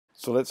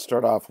So let's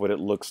start off what it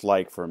looks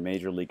like for a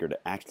major leaguer to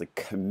actually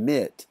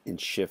commit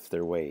and shift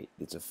their weight.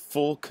 It's a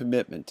full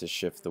commitment to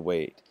shift the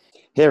weight.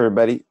 Hey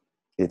everybody,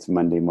 it's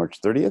Monday,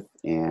 March 30th,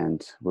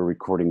 and we're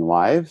recording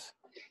live.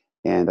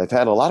 And I've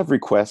had a lot of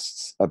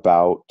requests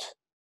about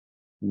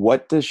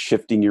what does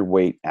shifting your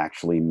weight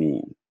actually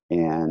mean?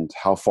 And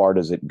how far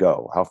does it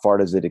go? How far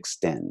does it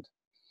extend?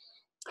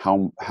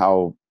 How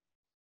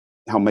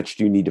much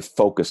do you need to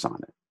focus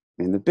on it?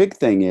 And the big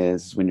thing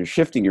is when you're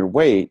shifting your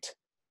weight,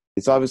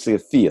 it's obviously a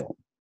feel.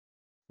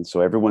 And so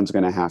everyone's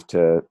going to have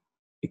to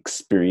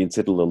experience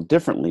it a little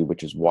differently,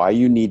 which is why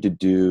you need to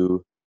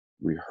do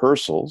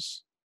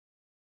rehearsals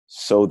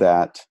so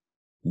that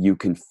you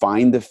can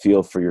find the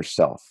feel for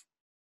yourself.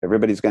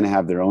 Everybody's going to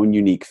have their own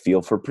unique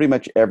feel for pretty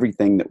much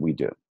everything that we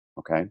do.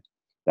 Okay?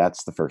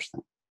 That's the first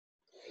thing.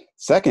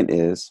 Second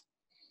is,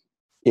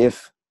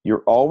 if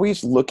you're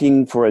always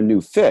looking for a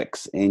new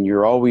fix and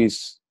you're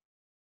always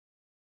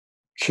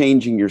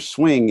changing your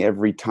swing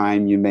every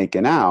time you make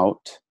an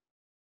out,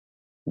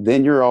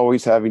 then you're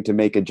always having to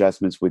make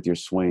adjustments with your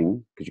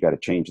swing because you got to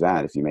change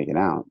that if you make it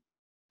out.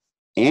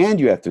 And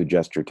you have to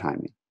adjust your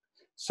timing.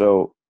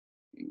 So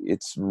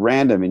it's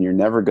random and you're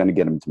never going to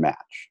get them to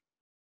match.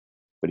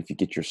 But if you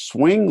get your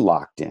swing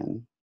locked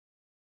in,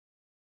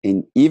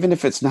 and even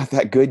if it's not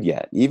that good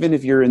yet, even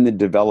if you're in the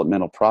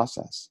developmental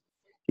process,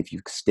 if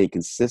you stay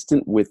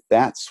consistent with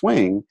that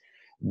swing,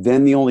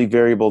 then the only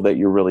variable that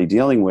you're really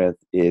dealing with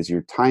is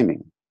your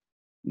timing.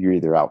 You're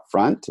either out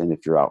front, and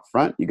if you're out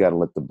front, you got to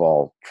let the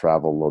ball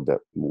travel a little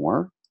bit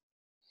more.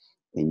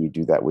 And you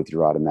do that with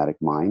your automatic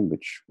mind,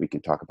 which we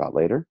can talk about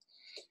later.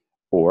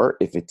 Or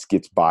if it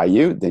gets by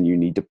you, then you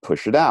need to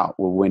push it out.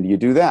 Well, when do you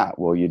do that?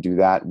 Well, you do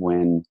that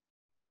when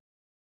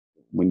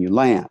you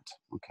land.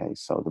 Okay,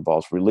 so the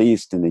ball's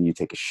released, and then you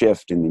take a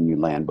shift, and then you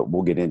land. But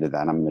we'll get into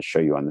that. I'm going to show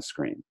you on the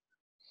screen.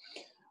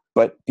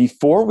 But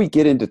before we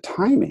get into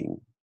timing,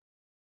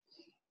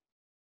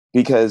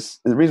 because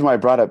the reason why I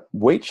brought up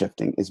weight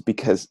shifting is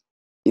because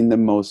in the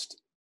most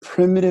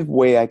primitive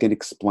way I can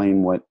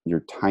explain what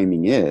your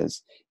timing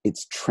is,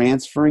 it's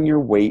transferring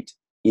your weight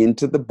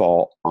into the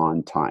ball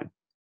on time.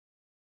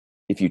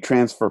 If you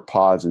transfer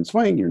pause and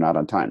swing, you're not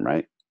on time,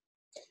 right?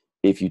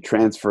 If you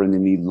transfer and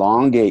then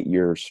elongate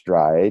your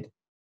stride,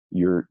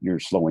 you're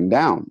slowing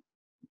down.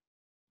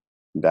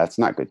 That's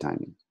not good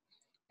timing.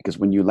 Because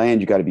when you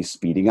land, you got to be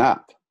speeding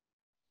up.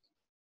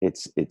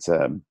 It's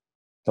a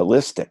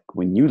ballistic.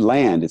 When you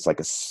land, it's like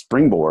a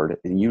springboard,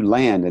 and you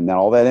land, and then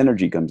all that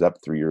energy comes up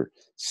through your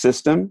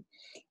system,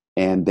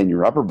 and then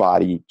your upper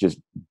body just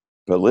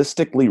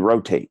ballistically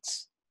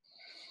rotates.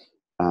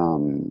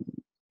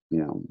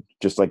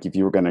 Just like if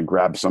you were going to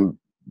grab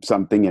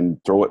something and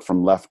throw it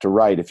from left to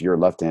right if you're a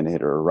left-hand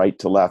hitter, or right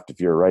to left if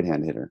you're a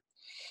right-hand hitter.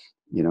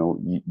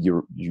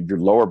 Your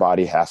lower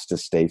body has to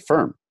stay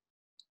firm.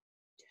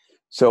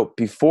 So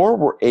before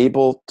we're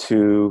able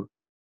to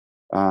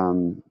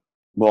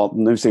well,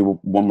 let me say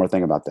one more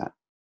thing about that.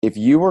 If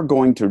you are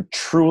going to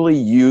truly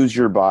use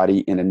your body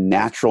in a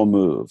natural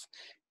move,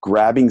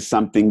 grabbing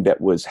something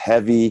that was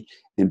heavy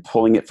and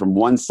pulling it from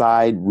one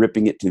side,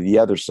 ripping it to the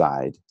other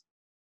side,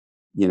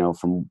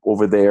 from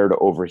over there to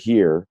over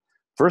here,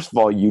 first of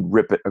all, you'd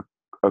rip it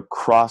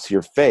across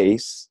your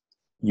face.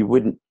 You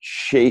wouldn't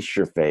chase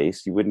your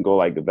face. You wouldn't go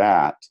like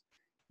that.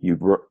 You'd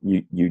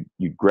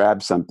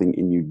grab something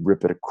and you'd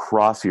rip it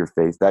across your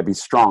face. That'd be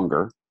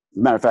stronger. As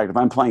a matter of fact, if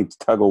I'm playing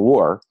tug of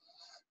war,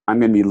 I'm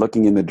going to be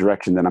looking in the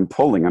direction that I'm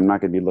pulling. I'm not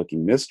going to be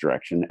looking this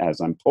direction as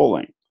I'm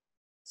pulling.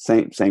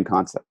 Same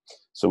concept.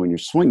 So when you're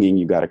swinging,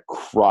 you got to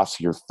cross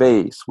your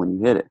face when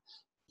you hit it.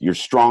 You're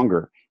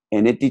stronger,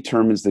 and it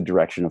determines the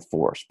direction of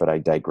force, but I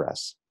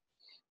digress.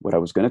 What I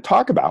was going to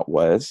talk about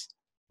was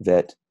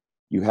that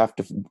you have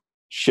to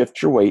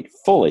shift your weight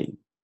fully.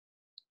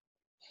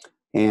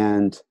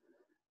 And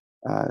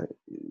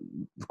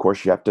of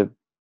course, you have to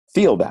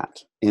feel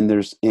that.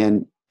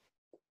 And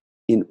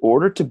in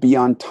order to be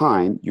on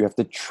time, you have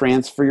to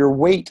transfer your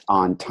weight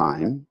on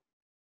time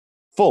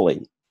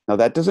fully. Now,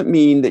 that doesn't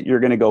mean that you're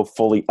going to go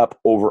fully up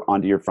over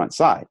onto your front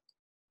side.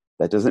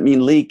 That doesn't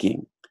mean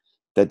leaking.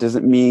 That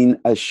doesn't mean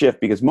a shift,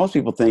 because most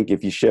people think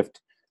if you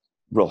shift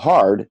real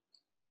hard,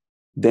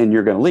 then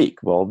you're going to leak.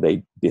 Well,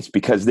 it's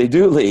because they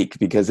do leak,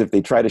 because if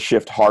they try to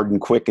shift hard and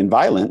quick and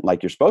violent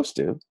like you're supposed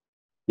to,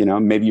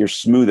 maybe you're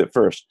smooth at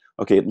first.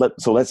 Okay,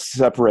 let's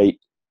separate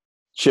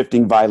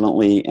shifting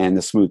violently and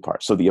the smooth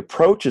part. So the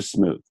approach is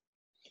smooth,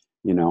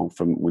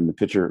 from when the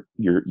pitcher,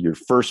 your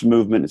first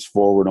movement is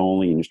forward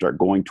only and you start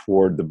going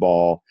toward the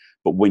ball.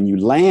 But when you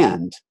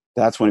land,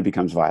 that's when it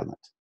becomes violent.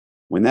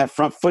 When that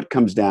front foot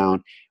comes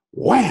down,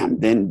 wham,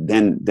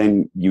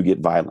 then you get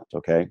violent,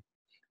 okay?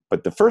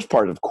 But the first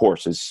part, of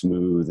course, is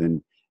smooth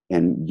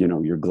and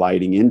you're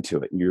gliding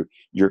into it.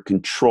 You're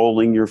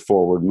controlling your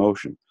forward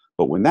motion.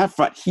 But when that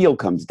front heel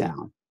comes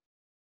down,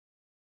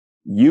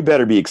 you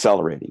better be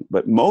accelerating.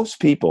 But most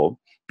people,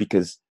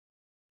 because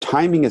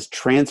timing is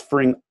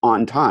transferring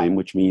on time,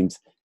 which means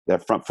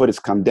that front foot has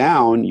come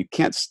down, you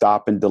can't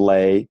stop and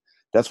delay.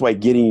 That's why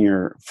getting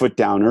your foot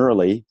down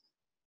early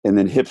and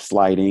then hip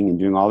sliding and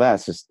doing all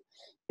that,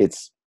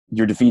 it's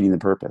you're defeating the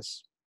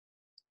purpose.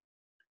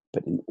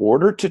 But in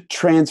order to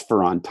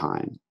transfer on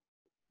time,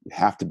 you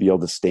have to be able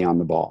to stay on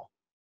the ball.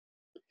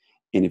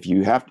 And if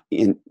you have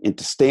and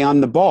to stay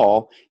on the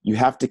ball, you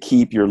have to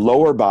keep your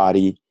lower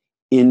body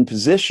in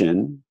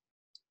position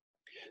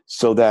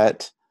so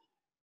that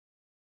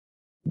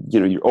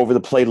you're over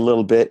the plate a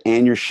little bit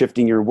and you're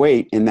shifting your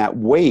weight, and that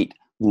weight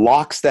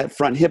locks that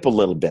front hip a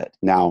little bit.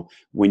 Now,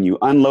 when you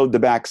unload the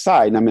back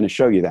side, and I'm going to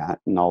show you that,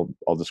 and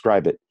I'll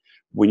describe it.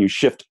 When you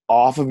shift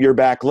off of your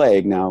back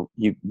leg, now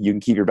you can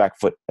keep your back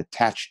foot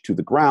attached to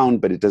the ground,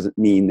 but it doesn't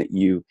mean that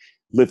you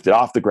lift it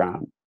off the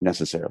ground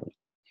necessarily.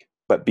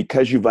 But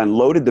because you've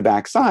unloaded the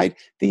back side,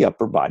 the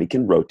upper body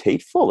can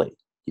rotate fully.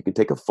 You can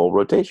take a full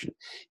rotation.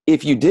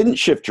 If you didn't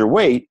shift your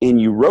weight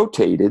and you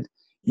rotated,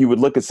 you would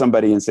look at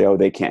somebody and say, oh,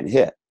 they can't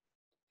hit.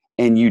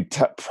 And you'd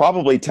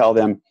probably tell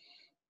them,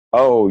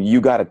 oh,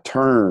 you got to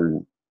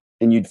turn.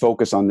 And you'd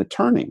focus on the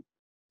turning.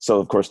 So,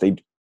 of course,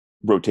 they'd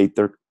rotate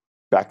their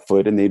back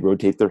foot and they'd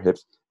rotate their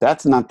hips.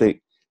 That's not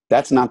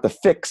the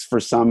fix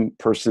for some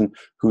person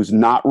who's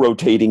not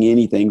rotating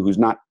anything, who's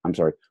not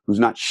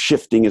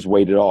shifting his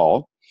weight at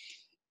all.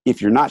 If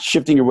you're not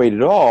shifting your weight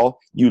at all,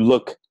 you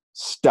look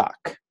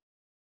stuck.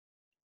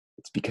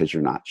 It's because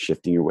you're not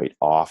shifting your weight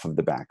off of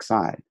the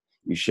backside.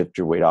 You shift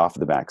your weight off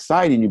of the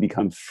backside and you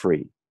become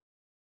free.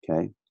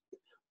 Okay?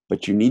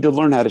 But you need to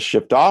learn how to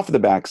shift off of the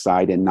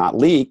backside and not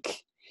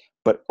leak,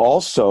 but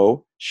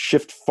also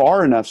shift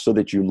far enough so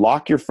that you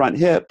lock your front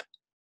hip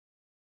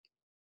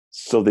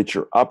so that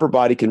your upper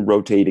body can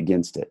rotate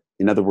against it.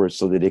 In other words,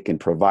 so that it can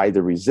provide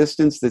the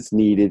resistance that's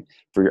needed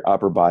for your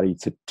upper body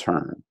to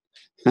turn.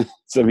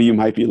 Some of you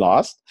might be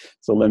lost,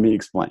 so let me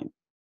explain.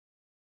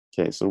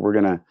 Okay, so we're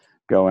going to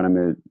go and I'm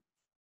going to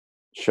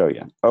show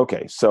you.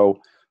 Okay, so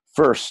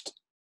first,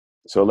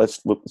 let's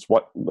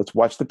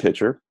watch the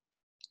pitcher.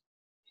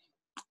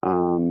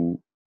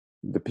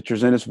 The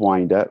pitcher's in his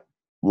windup.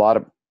 A lot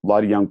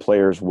of young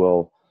players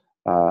will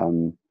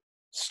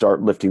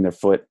start lifting their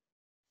foot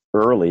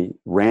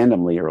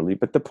randomly early.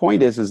 But the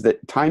point is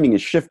that timing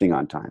is shifting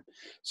on time.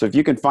 So if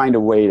you can find a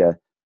way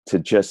to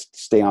just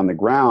stay on the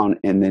ground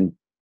and then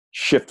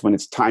shift when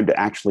it's time to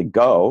actually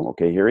go.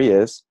 Okay, here he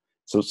is.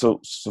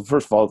 So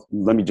first of all,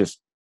 let me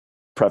just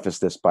preface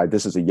this by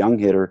this is a young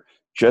hitter,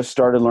 just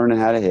started learning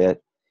how to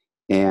hit,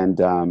 and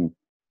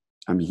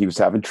he was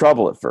having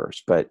trouble at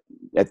first, but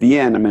at the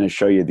end, I'm going to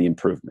show you the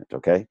improvement.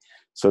 Okay,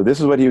 so this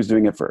is what he was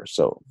doing at first.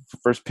 So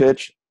first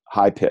pitch,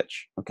 high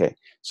pitch. Okay,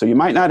 so you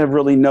might not have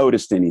really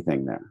noticed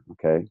anything there.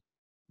 Okay,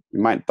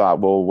 you might have thought,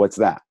 well, what's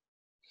that?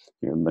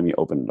 Here, let me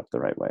open it up the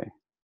right way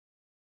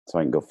so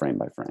I can go frame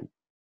by frame.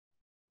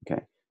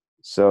 Okay.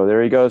 So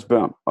there he goes,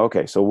 boom.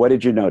 Okay, so what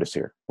did you notice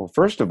here? Well,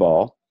 first of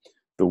all,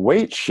 the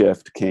weight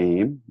shift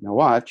came. Now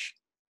watch.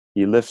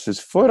 He lifts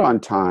his foot on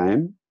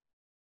time,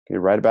 okay,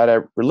 right about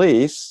at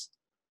release.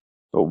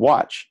 But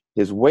watch,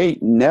 his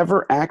weight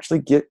never actually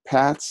get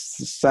past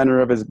the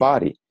center of his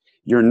body.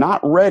 You're not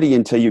ready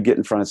until you get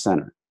in front of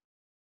center.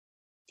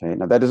 Okay,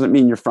 now that doesn't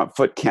mean your front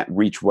foot can't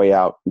reach way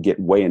out and get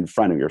way in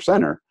front of your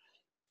center.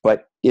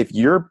 But if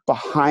you're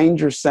behind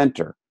your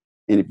center,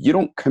 and if you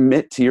don't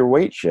commit to your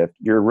weight shift,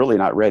 you're really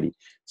not ready.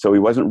 So he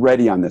wasn't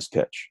ready on this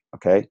pitch,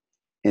 okay?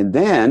 And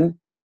then,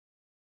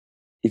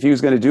 if he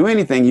was going to do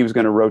anything, he was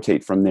going to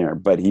rotate from there,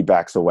 but he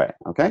backs away,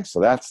 okay? So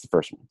that's the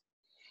first one.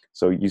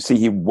 So you see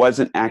he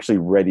wasn't actually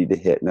ready to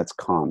hit, and that's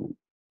common.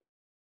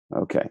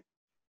 Okay.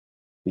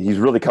 He's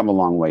really come a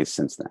long way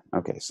since then.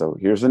 Okay, so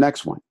here's the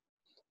next one.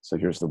 So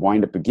here's the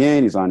windup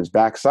again. He's on his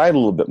backside a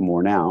little bit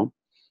more now.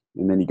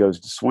 And then he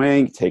goes to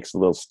swing, takes a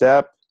little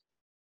step.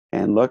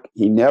 And look,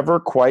 he never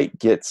quite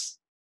gets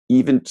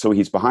even, so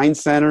he's behind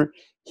center.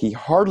 He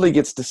hardly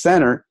gets to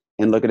center,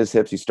 and look at his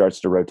hips, he starts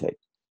to rotate.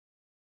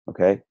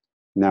 Okay?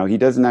 Now, he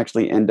doesn't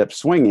actually end up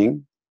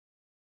swinging,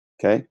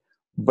 okay?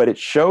 But it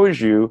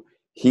shows you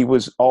he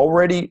was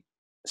already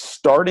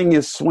starting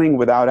his swing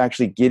without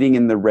actually getting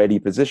in the ready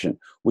position,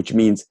 which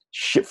means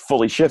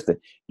fully shifted.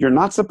 You're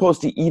not supposed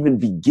to even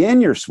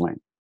begin your swing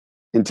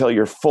until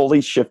you're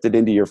fully shifted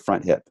into your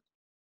front hip,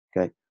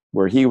 okay?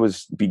 Where he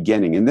was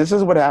beginning. And this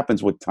is what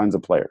happens with tons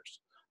of players.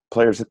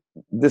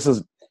 This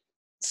is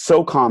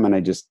so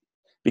common,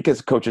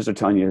 because coaches are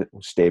telling you,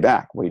 stay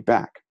back, wait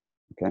back,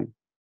 okay?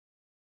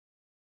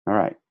 All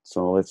right,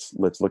 so let's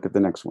look at the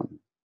next one.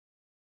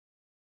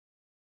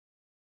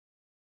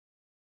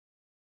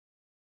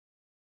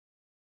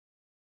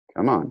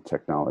 Come on,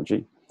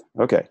 technology.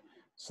 Okay,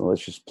 so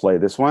let's just play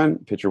this one.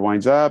 Pitcher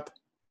winds up,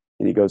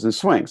 and he goes and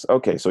swings.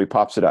 Okay, so he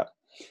pops it up.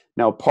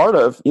 Now, part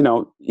of,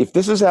 if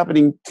this is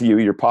happening to you,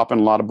 you're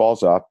popping a lot of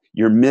balls up,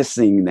 you're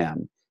missing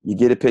them. You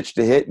get a pitch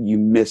to hit, you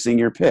missing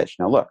your pitch.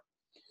 Now, look.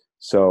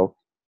 So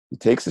he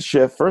takes a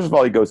shift. First of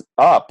all, he goes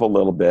up a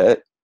little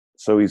bit.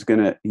 So he's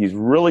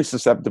really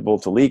susceptible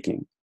to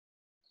leaking.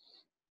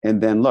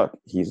 And then look,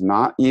 he's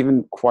not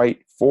even quite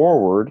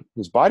forward.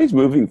 His body's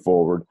moving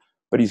forward,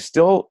 but he's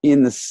still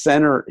in the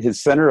center,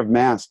 his center of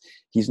mass.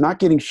 He's not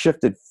getting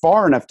shifted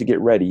far enough to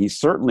get ready.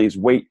 His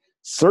weight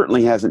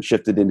certainly hasn't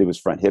shifted into his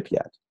front hip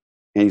yet.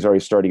 And he's already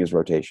starting his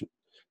rotation.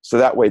 So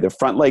that way the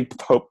front leg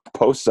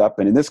posts up,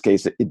 and in this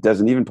case, it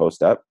doesn't even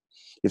post up.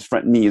 His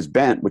front knee is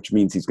bent, which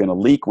means he's going to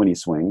leak when he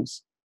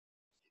swings.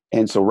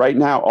 And so right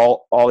now,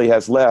 all he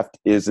has left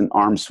is an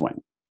arm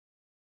swing.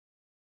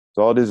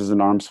 So all it is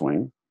an arm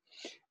swing.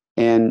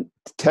 And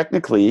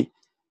technically,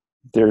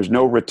 there's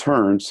no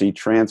return. See,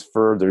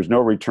 transfer, there's no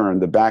return.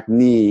 The back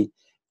knee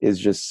is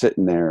just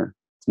sitting there.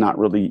 It's not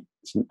really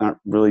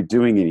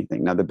doing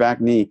anything. Now, the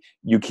back knee,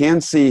 you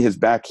can see his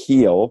back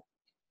heel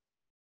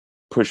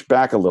push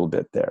back a little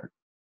bit there.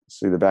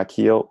 See the back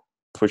heel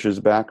pushes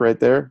back right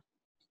there?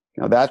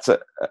 Now, that's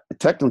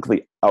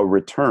technically a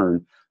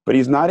return, but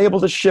he's not able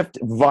to shift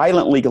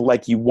violently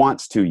like he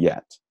wants to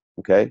yet,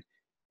 okay?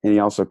 And he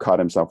also caught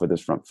himself with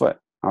his front foot.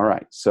 All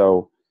right,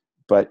 so,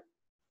 but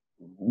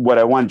what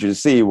I wanted you to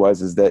see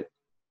is that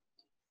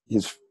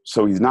he's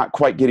not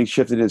quite getting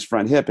shifted in his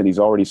front hip, and he's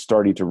already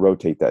starting to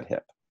rotate that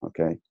hip,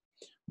 okay?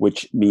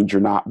 Which means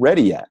you're not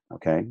ready yet,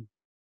 okay?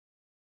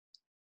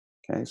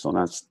 Okay, so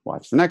let's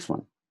watch the next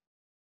one.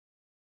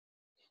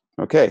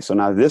 Okay, so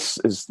now this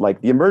is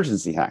like the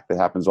emergency hack that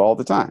happens all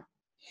the time.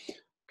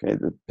 Okay,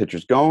 the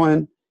pitcher's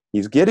going,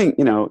 he's getting,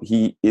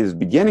 he is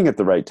beginning at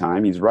the right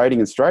time, he's riding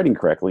and striding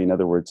correctly. In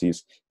other words,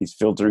 he's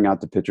filtering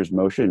out the pitcher's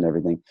motion and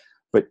everything.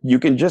 But you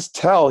can just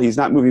tell he's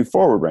not moving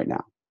forward right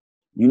now.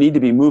 You need to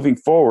be moving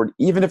forward,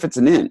 even if it's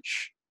an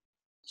inch.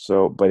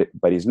 So, but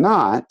he's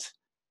not,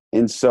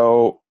 and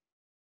so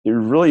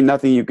there's really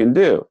nothing you can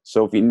do.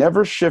 So if he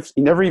never shifts,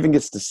 he never even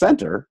gets to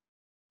center,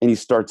 and he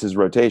starts his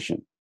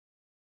rotation,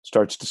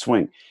 starts to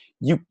swing.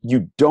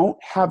 You don't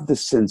have the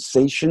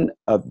sensation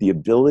of the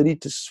ability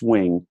to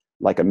swing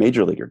like a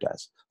major leaguer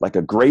does. Like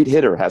a great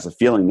hitter has a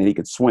feeling that he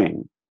could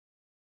swing.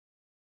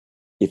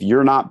 If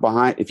you're not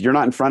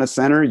in front of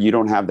center, you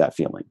don't have that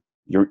feeling.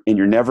 You're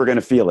never going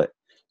to feel it.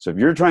 So if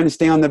you're trying to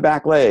stay on the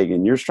back leg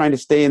and you're trying to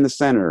stay in the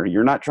center,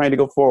 you're not trying to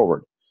go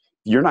forward,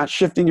 you're not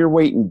shifting your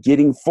weight and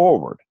getting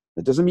forward.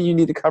 That doesn't mean you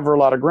need to cover a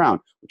lot of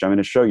ground, which I'm going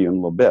to show you in a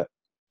little bit.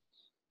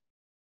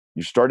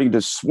 You're starting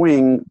to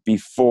swing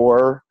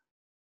before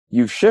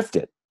you've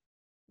shifted.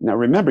 Now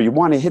remember, you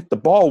want to hit the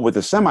ball with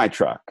a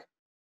semi-truck.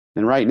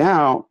 And right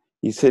now,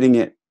 he's hitting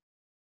it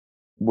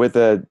with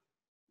the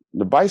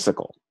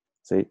bicycle.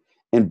 See?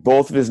 And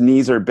both of his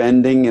knees are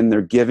bending and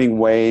they're giving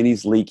way and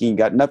he's leaking.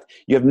 Got nothing.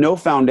 You have no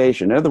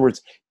foundation. In other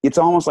words, it's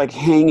almost like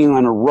hanging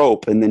on a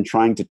rope and then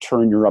trying to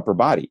turn your upper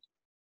body.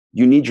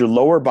 You need your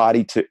lower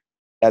body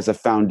as a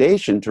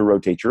foundation to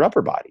rotate your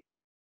upper body.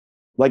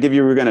 Like if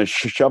you were going to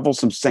shovel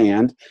some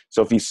sand,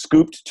 so if he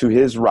scooped to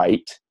his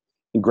right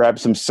and grabbed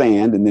some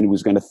sand and then he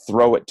was going to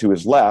throw it to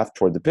his left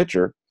toward the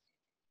pitcher,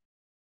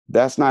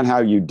 that's not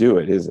how you do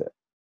it, is it?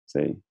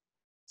 See?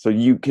 So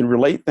you can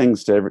relate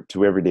things to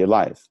everyday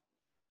life.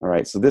 All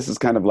right, so this is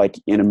kind of like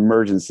an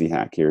emergency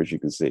hack here, as you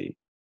can see,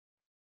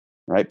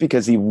 right?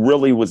 Because he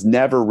really was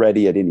never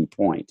ready at any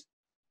point,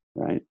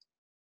 right?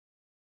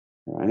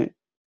 All right.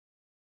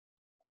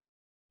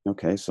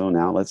 Okay, so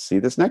now let's see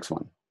this next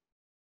one.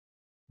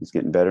 He's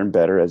getting better and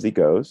better as he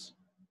goes.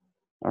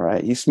 All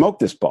right, he smoked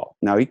this ball.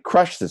 Now he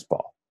crushed this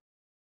ball,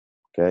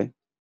 okay?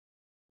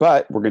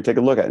 But we're going to take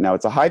a look at it. Now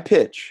it's a high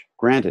pitch.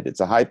 Granted, it's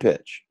a high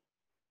pitch.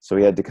 So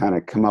he had to kind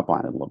of come up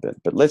on it a little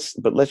bit. But let's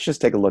just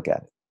take a look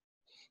at it.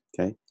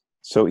 Okay,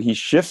 so he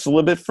shifts a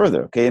little bit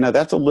further. Okay, now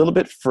that's a little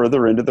bit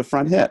further into the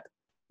front hip.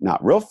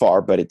 Not real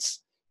far, but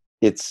it's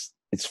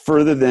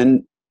further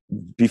than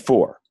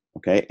before.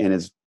 Okay, and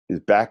his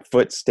back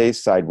foot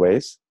stays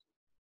sideways.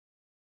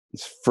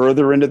 It's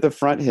further into the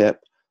front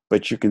hip,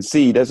 but you can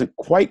see he doesn't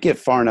quite get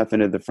far enough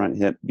into the front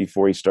hip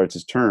before he starts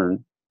his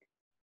turn.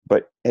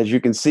 But as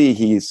you can see,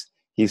 he's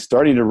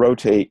starting to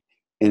rotate,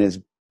 and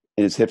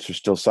his hips are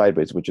still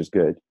sideways, which is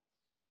good.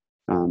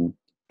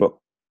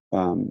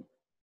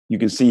 You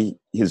can see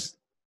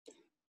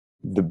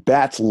the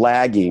bat's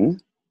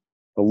lagging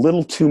a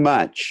little too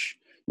much.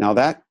 Now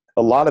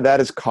a lot of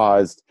that is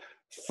caused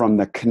from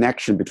the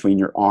connection between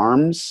your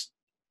arms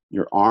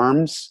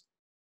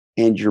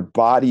and your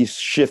body's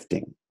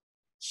shifting.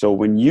 So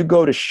when you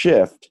go to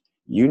shift,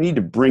 you need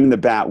to bring the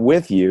bat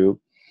with you,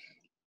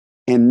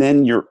 and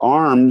then your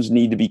arms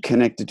need to be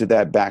connected to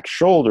that back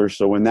shoulder.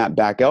 So when that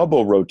back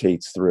elbow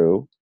rotates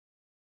through,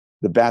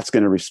 the bat's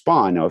going to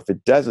respond. Now,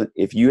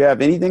 if you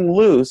have anything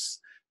loose,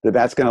 the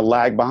bat's going to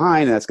lag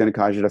behind, and that's going to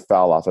cause you to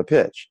foul off a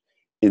pitch.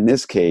 In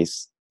this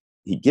case,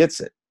 he gets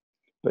it.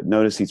 But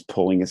notice he's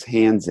pulling his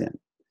hands in.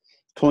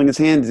 Pulling his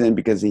hands in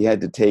because he had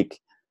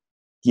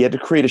to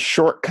create a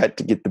shortcut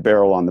to get the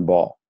barrel on the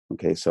ball.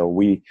 Okay, so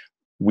we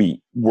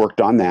worked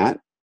on that.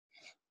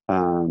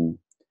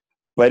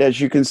 But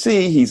as you can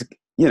see,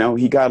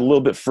 he got a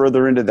little bit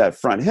further into that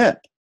front hip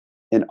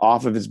and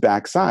off of his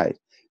backside.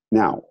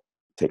 Now,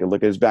 take a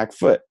look at his back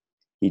foot.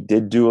 He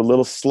did do a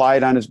little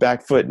slide on his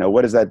back foot. Now,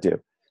 what does that do?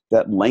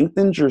 That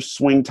lengthens your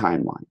swing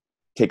timeline.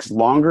 Takes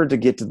longer to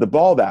get to the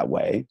ball that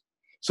way.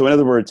 So in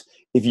other words,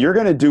 if you're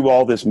going to do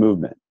all this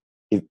movement,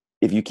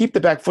 if you keep the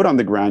back foot on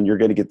the ground, you're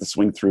going to get the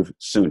swing through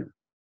sooner.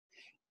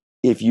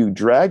 If you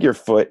drag your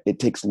foot, it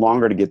takes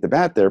longer to get the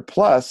bat there.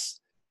 Plus,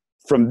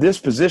 from this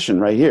position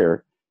right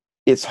here,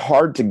 it's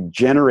hard to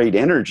generate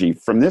energy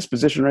from this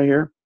position right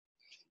here.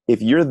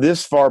 If you're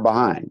this far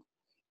behind,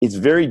 it's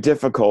very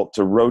difficult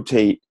to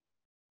rotate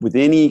with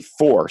any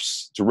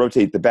force, to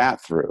rotate the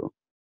bat through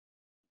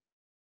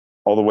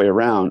all the way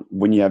around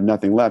when you have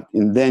nothing left.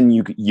 And then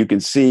you can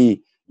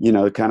see, you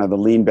know, kind of the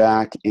lean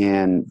back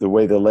and the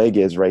way the leg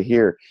is right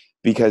here,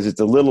 because it's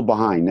a little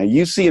behind. Now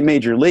you see a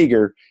major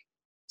leaguer,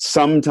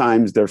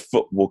 sometimes their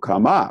foot will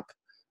come up,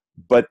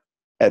 but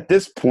at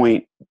this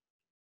point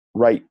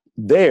right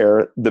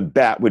there, the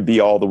bat would be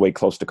all the way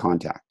close to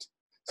contact.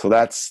 So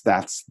that's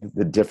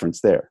the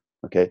difference there.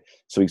 Okay,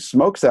 so he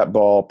smokes that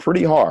ball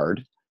pretty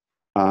hard,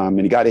 and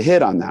he got a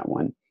hit on that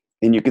one.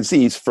 And you can see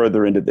he's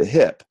further into the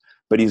hip,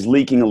 but he's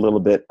leaking a little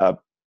bit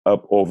up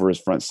over his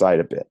front side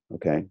a bit.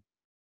 Okay,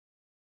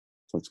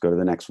 so let's go to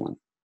the next one.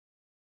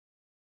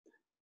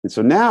 And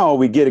so now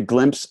we get a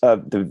glimpse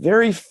of the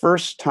very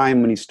first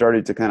time when he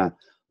started to kind of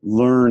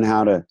learn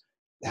how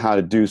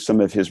to do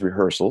some of his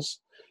rehearsals.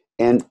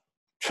 And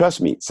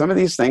trust me, some of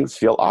these things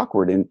feel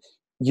awkward. And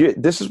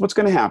this is what's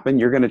going to happen.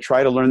 You're going to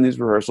try to learn these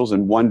rehearsals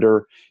and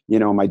wonder, you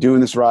know, am I doing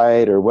this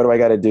right? Or what do I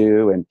got to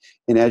do? And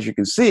as you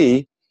can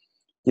see,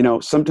 you know,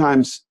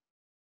 sometimes,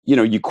 you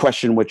know, you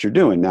question what you're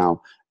doing.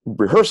 Now,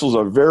 rehearsals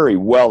are very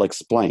well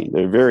explained.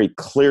 They're very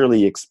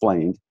clearly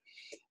explained.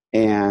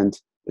 And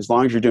as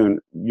long as you're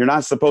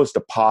not supposed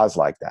to pause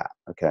like that,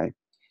 okay?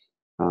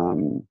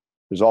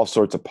 There's all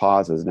sorts of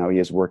pauses. Now he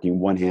is working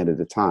one hand at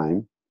a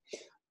time,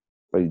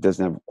 but he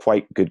doesn't have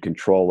quite good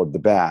control of the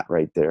bat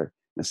right there.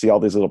 Now see all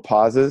these little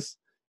pauses?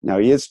 Now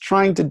he is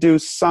trying to do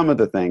some of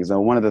the things. Now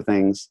one of the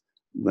things,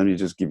 let me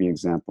just give you an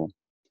example.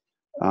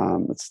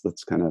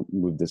 Let's kind of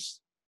move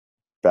this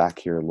back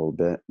here a little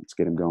bit. Let's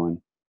get him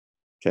going.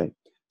 Okay,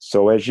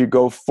 so as you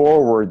go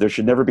forward, there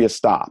should never be a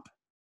stop.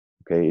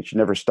 Okay, it should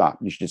never stop.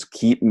 You should just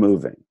keep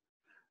moving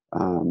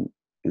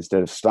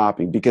instead of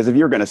stopping. Because if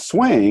you're going to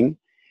swing,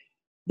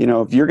 you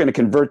know, if you're going to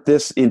convert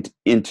this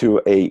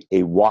into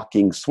a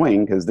walking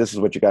swing, because this is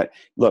what you got.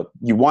 Look,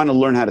 you want to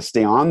learn how to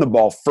stay on the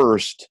ball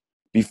first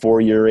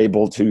before you're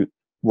able to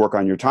work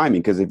on your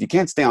timing. Because if you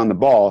can't stay on the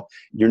ball,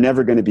 you're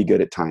never going to be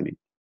good at timing.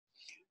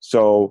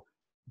 So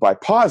by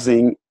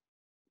pausing,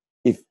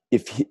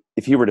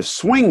 if he were to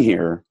swing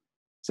here,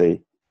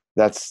 say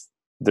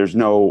there's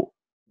no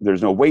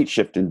weight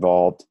shift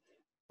involved,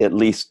 at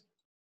least,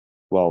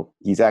 well,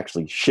 he's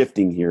actually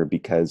shifting here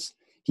because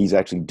he's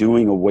actually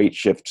doing a weight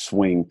shift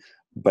swing,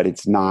 but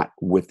it's not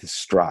with the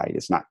stride.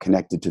 It's not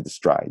connected to the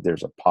stride.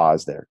 There's a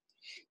pause there.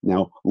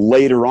 Now,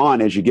 later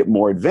on, as you get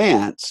more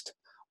advanced,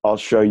 I'll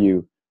show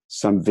you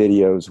some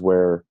videos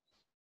where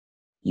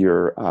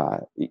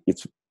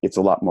it's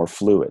a lot more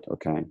fluid,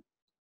 okay?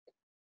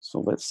 So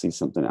let's see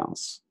something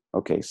else.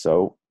 Okay,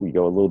 so we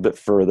go a little bit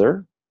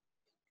further.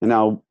 And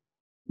now,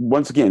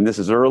 once again, this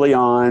is early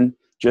on,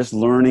 just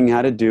learning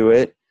how to do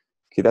it.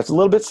 Okay, that's a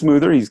little bit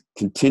smoother. He's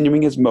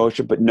continuing his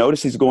motion, but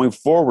notice he's going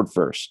forward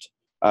first.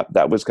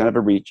 That was kind of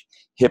a reach.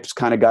 Hips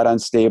kind of got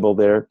unstable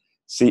there.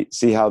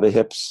 See how the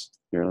hips,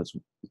 here, let's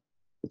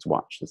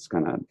watch. Let's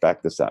kind of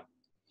back this up.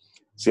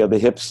 See how the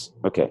hips,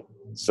 okay,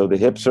 so the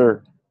hips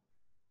are,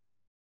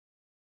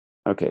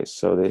 okay,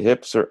 so the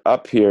hips are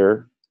up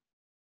here.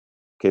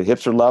 Okay, the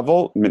hips are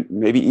level,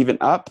 maybe even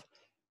up.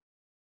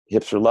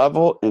 Hips are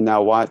level, and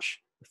now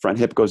watch, front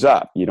hip goes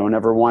up. You don't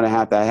ever want to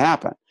have that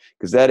happen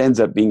because that ends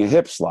up being a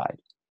hip slide,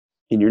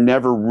 and you're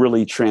never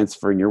really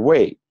transferring your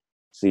weight.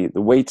 See,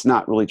 the weight's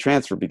not really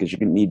transferred because you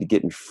need to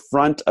get in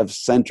front of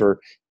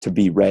center to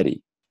be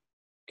ready,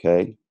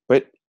 okay?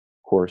 But,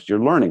 of course, you're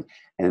learning,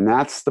 and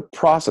that's the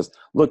process.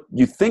 Look,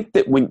 you think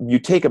that when you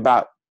take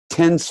about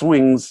 10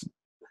 swings,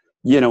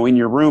 you know, in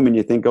your room and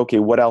you think, okay,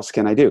 what else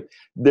can I do?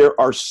 There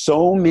are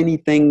so many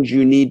things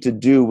you need to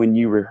do when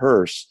you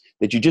rehearse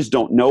that you just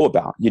don't know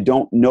about. You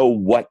don't know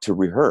what to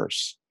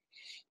rehearse.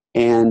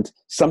 And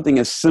something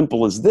as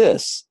simple as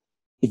this,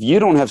 if you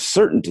don't have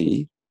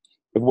certainty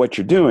of what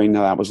you're doing,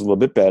 now that was a little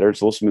bit better,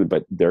 it's a little smooth,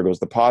 but there goes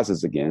the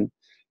pauses again,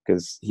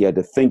 because he had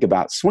to think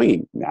about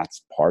swinging.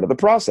 That's part of the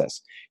process.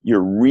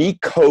 You're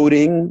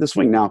recoding the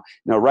swing. Now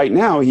right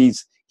now,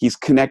 he's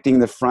connecting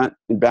the front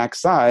and back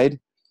side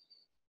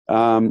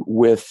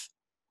with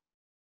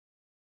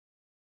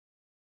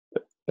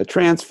a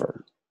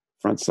transfer.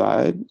 Front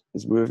side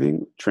is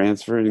moving,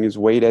 transferring his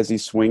weight as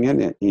he's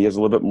swinging, and he has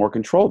a little bit more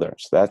control there.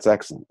 So that's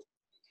excellent.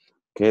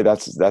 Okay,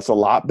 that's a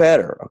lot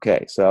better.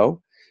 Okay,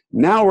 so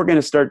now we're going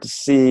to start to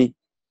see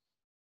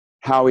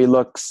how he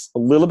looks a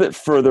little bit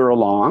further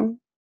along,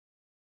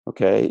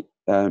 okay,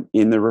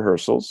 in the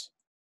rehearsals.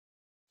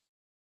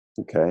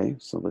 Okay,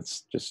 so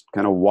let's just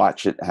kind of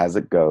watch it as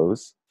it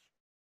goes.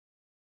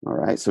 All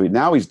right, so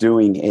now he's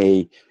doing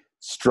a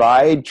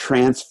stride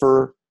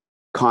transfer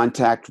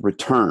contact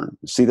return.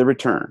 See the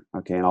return,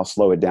 okay, and I'll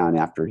slow it down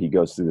after he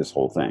goes through this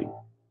whole thing.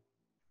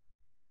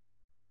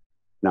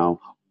 Now,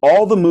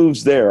 all the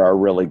moves there are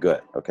really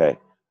good, okay?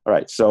 All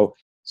right, so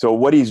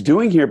what he's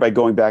doing here by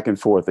going back and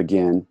forth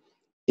again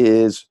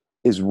is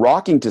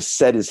rocking to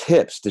set his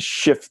hips, to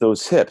shift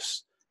those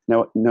hips.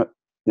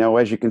 Now,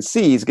 as you can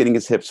see, he's getting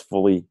his hips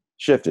fully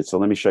shifted. So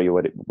let me show you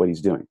what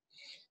he's doing.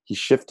 He's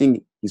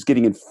shifting, he's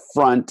getting in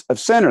front of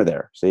center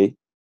there, see?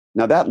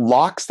 Now that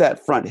locks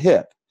that front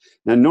hip.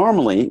 Now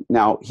normally,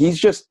 now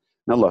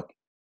look,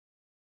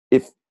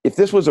 if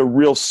this was a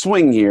real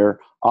swing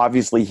here,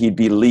 obviously he'd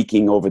be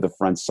leaking over the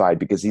front side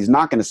because he's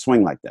not going to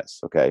swing like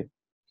this, okay?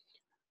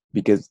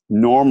 Because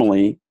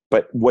normally,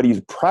 but what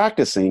he's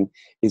practicing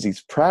is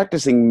he's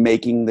practicing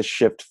making the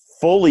shift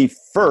fully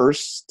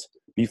first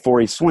before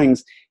he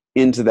swings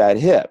into that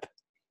hip,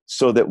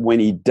 so that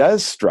when he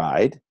does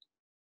stride,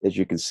 as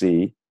you can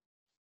see,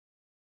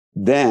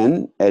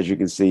 then, as you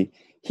can see,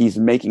 he's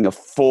making a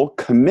full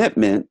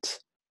commitment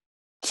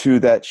to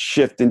that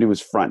shift into his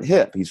front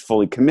hip. He's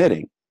fully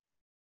committing.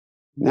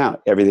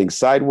 Now, everything's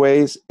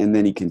sideways, and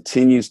then he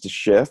continues to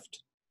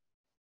shift,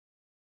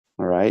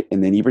 all right,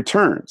 and then he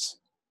returns.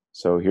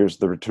 So here's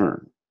the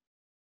return.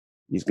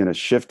 He's going to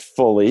shift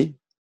fully,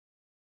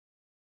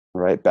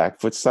 all right,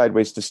 back foot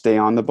sideways to stay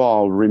on the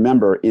ball.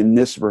 Remember, in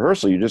this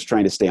rehearsal, you're just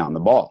trying to stay on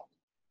the ball.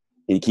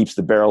 And he keeps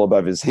the barrel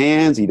above his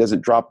hands. He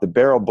doesn't drop the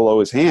barrel below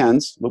his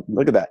hands.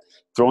 Look at that.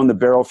 Throwing the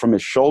barrel from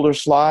his shoulder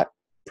slot,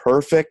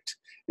 perfect.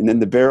 And then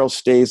the barrel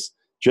stays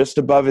just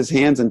above his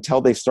hands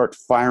until they start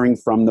firing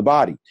from the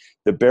body.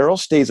 The barrel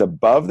stays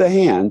above the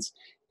hands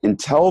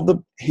until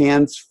the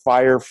hands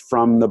fire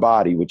from the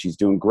body, which he's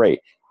doing great.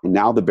 And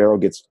now the barrel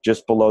gets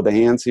just below the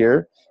hands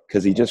here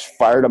because he just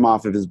fired them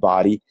off of his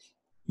body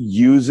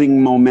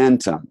using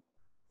momentum,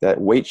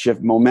 that weight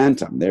shift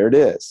momentum. There it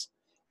is.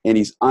 And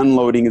he's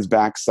unloading his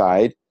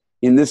backside.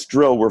 In this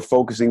drill, we're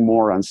focusing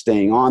more on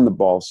staying on the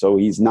ball, so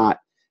he's not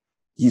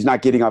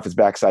getting off his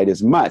backside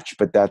as much,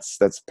 but that's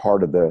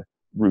part of the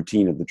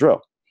routine of the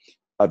drill,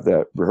 of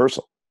the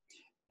rehearsal.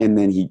 And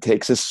then he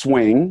takes a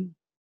swing,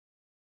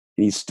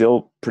 and he's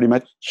still pretty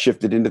much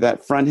shifted into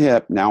that front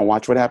hip. Now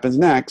watch what happens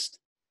next.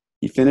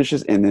 He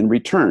finishes and then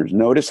returns.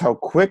 Notice how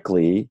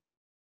quickly,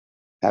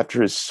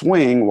 after his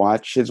swing,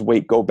 watch his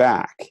weight go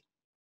back.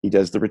 He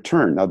does the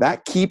return. Now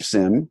that keeps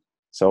him,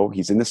 so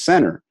he's in the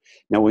center.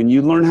 Now when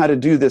you learn how to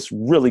do this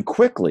really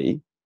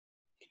quickly,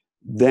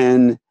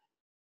 then,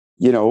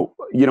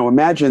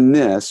 imagine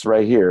this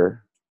right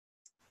here,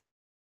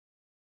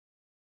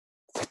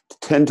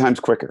 10 times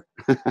quicker.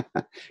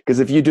 Because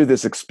if you do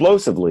this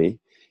explosively,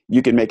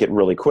 you can make it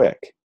really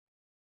quick.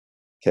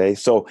 Okay,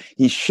 so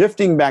he's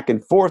shifting back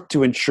and forth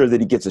to ensure that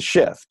he gets a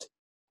shift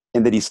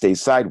and that he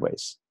stays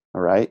sideways.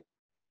 All right.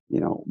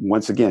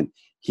 Once again,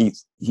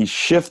 he's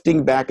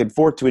shifting back and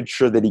forth to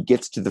ensure that he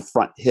gets to the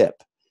front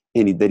hip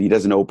and that he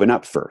doesn't open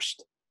up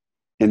first.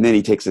 And then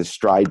he takes a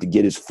stride to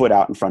get his foot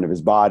out in front of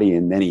his body,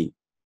 and then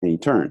he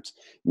turns.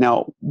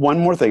 Now, one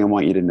more thing I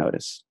want you to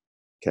notice.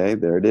 Okay,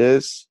 there it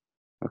is.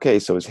 Okay,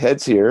 so his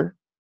head's here.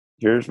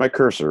 Here's my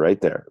cursor right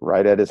there,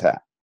 right at his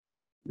hat.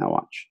 Now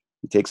watch.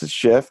 He takes a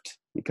shift.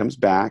 He comes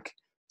back.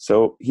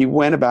 So he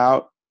went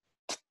about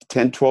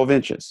 10, 12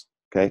 inches,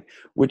 okay,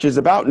 which is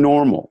about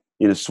normal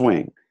in a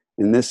swing.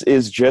 And this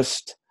is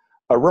just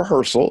a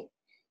rehearsal,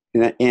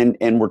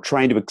 and we're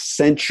trying to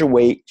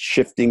accentuate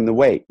shifting the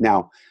weight.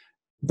 Now,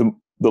 the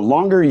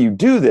longer you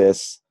do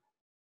this,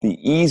 the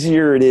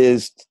easier it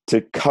is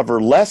to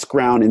cover less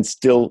ground and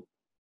still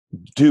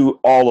do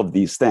all of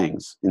these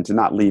things and to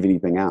not leave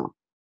anything out.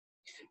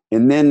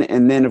 And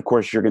then of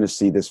course, you're going to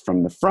see this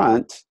from the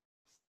front.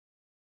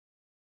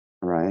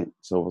 All right,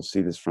 so we'll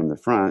see this from the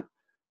front.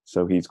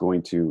 So he's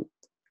going to,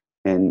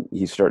 and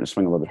he's starting to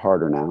swing a little bit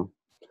harder now.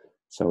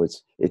 So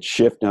it's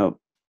shift. No,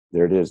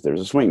 there it is.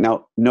 There's a swing.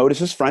 Now notice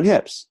his front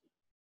hips.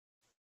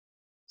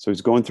 So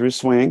he's going through his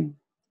swing.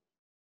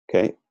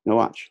 Okay, now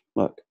watch.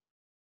 Look,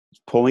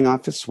 he's pulling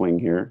off his swing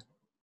here.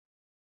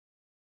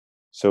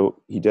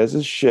 So he does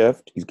his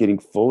shift. He's getting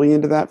fully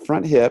into that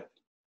front hip.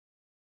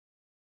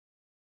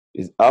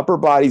 His upper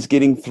body's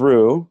getting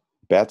through.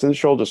 Bat's in the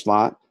shoulder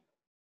slot.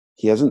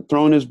 He hasn't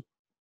thrown his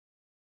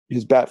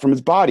bat from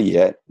his body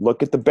yet.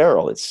 Look at the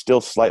barrel. It's still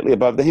slightly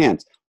above the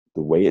hands,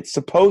 the way it's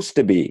supposed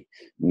to be.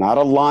 Not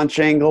a launch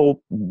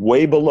angle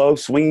way below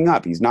swinging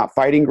up. He's not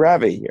fighting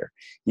gravity here.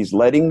 He's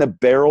letting the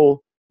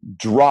barrel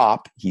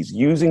drop. He's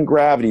using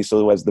gravity,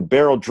 so as the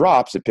barrel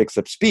drops, it picks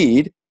up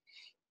speed.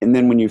 And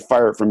then when you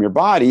fire it from your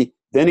body,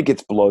 then it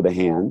gets below the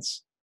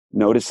hands.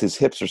 Notice his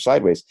hips are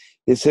sideways.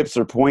 His hips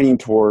are pointing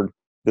toward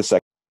the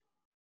second.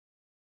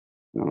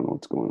 I don't know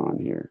what's going on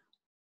here.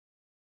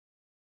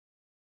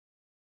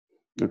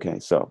 Okay,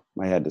 so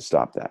I had to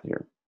stop that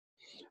here.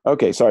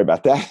 Okay, sorry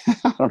about that.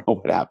 I don't know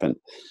what happened.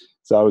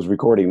 So I was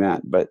recording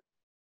that. But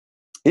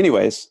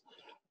anyways,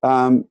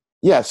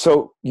 yeah,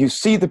 so you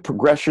see the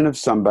progression of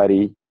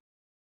somebody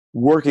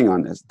working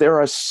on this.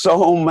 There is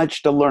so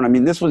much to learn. I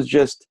mean, this was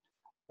just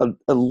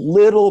a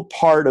little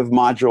part of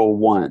Module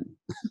 1,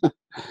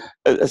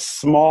 a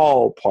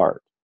small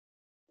part.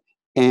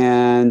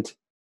 And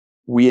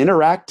we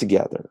interact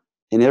together,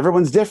 and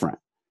everyone's different.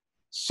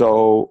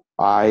 So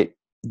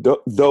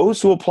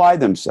those who apply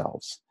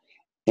themselves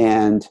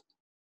and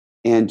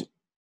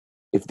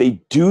if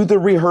they do the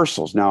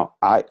rehearsals, now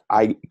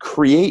I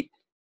create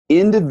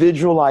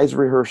individualized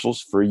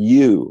rehearsals for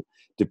you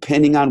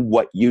depending on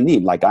what you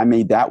need. Like I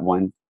made that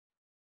one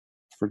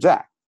for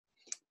Zach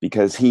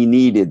because he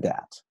needed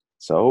that.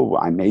 So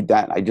I made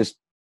that. I just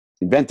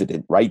invented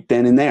it right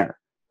then and there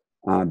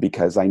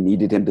because I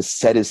needed him to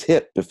set his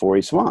hip before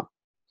he swung,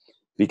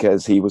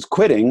 because he was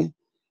quitting,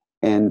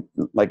 and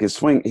like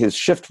his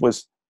shift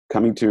was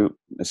coming to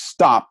a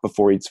stop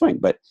before he'd swing.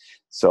 But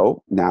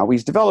so now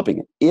he's developing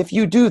it. If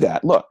you do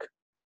that, look,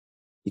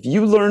 if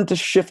you learn to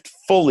shift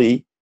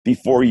fully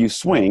before you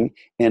swing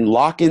and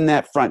lock in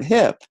that front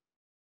hip,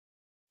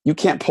 you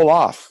can't pull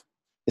off,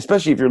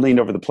 especially if you're leaned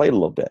over the plate a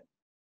little bit.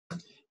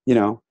 You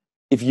know,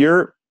 if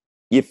you're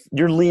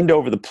leaned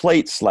over the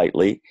plate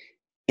slightly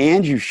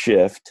and you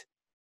shift,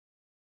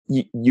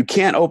 you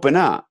can't open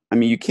up. I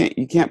mean,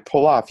 you can't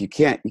pull off. You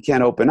can't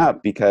open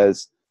up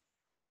because,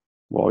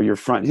 well, your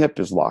front hip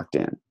is locked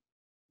in.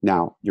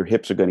 Now, your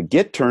hips are going to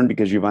get turned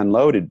because you've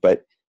unloaded,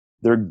 but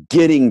they're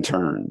getting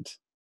turned.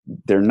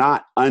 They're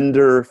not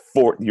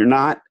you're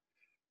not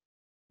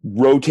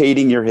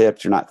rotating your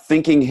hips. You're not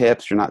thinking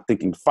hips. You're not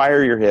thinking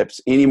fire your hips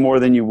any more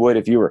than you would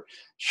if you were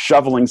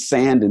shoveling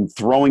sand and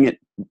shoveling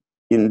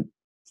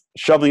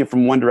it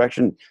from one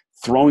direction,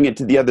 throwing it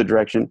to the other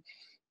direction.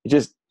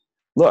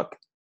 Look,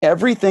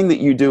 everything that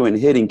you do in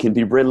hitting can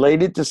be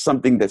related to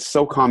something that's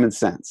so common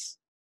sense.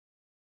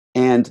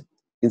 And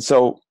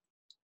so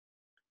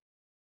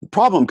the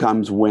problem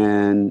comes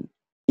when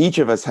each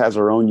of us has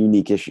our own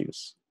unique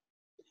issues.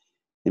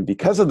 And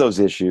because of those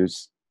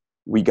issues,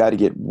 we got to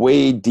get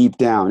way deep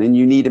down, and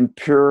you need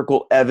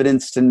empirical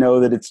evidence to know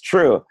that it's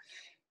true.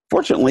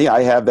 Fortunately,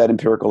 I have that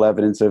empirical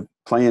evidence of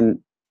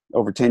playing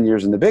over 10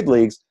 years in the big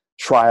leagues,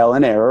 trial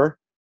and error,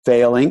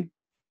 failing,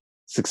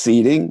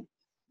 succeeding,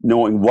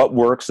 knowing what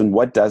works and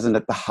what doesn't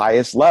at the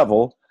highest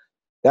level.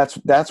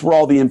 That's where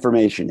all the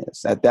information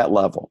is, at that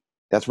level.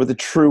 That's where the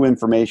true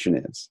information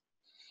is.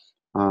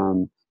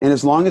 And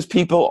as long as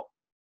people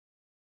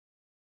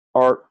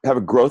have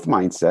a growth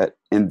mindset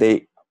and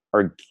they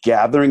are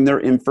gathering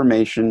their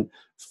information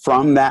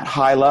from that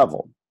high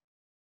level,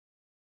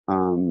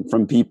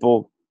 from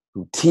people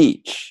who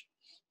teach.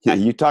 Now,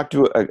 you talk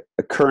to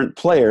a current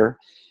player,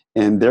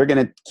 and they're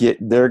going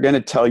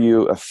to tell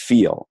you a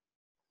feel,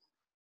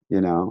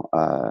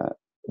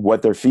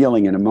 what they're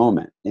feeling in a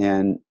moment,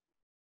 and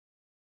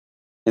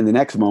in the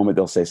next moment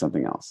they'll say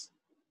something else,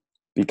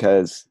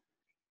 because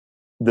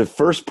the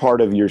first part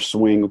of your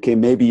swing, okay,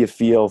 maybe you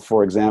feel,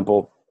 for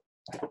example,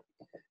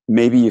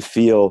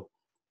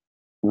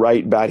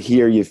 right about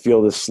here, you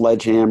feel the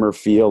sledgehammer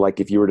feel like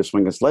if you were to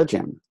swing a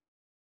sledgehammer.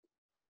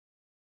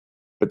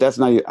 But that's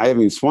not, I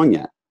haven't even swung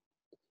yet.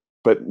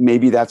 But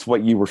maybe that's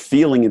what you were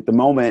feeling at the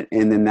moment,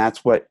 and then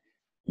that's what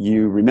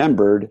you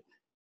remembered,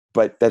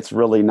 but that's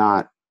really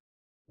not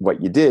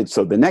what you did.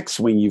 So the next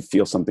swing, you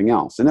feel something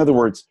else. In other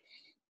words,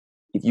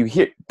 if you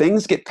hear,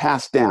 things get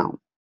passed down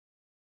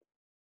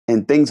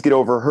and things get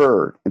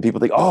overheard, and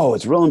people think, oh,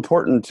 it's real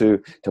important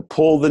to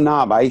pull the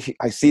knob. I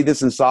see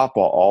this in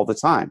softball all the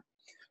time.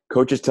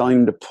 Coach is telling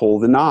them to pull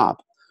the knob.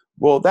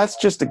 Well, that's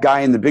just a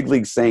guy in the big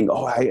league saying,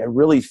 oh, I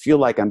really feel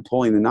like I'm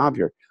pulling the knob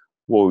here.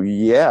 Well,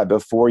 yeah,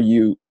 before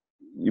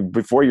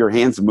your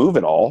hands move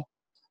at all,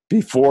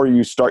 before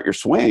you start your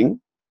swing,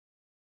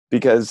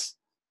 because,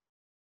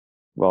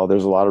 well,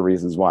 there's a lot of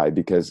reasons why.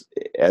 Because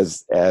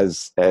as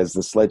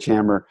the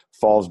sledgehammer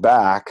falls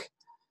back,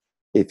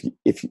 if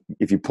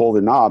you pull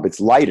the knob,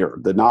 it's lighter.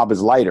 The knob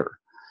is lighter,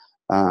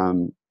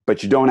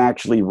 but you don't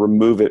actually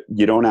remove it.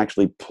 You don't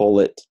actually pull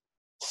it,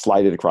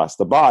 slide it across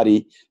the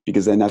body,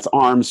 because then that's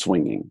arm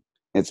swinging.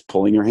 It's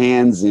pulling your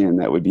hands in.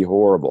 That would be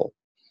horrible.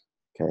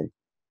 Okay.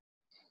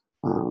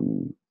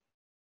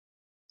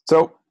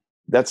 So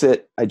that's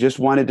it. I just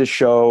wanted to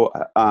show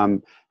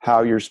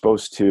how you're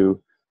supposed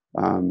to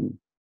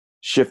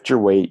shift your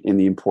weight and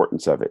the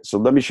importance of it. So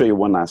let me show you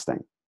one last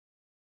thing.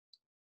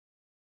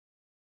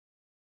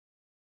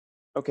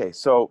 Okay,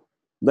 so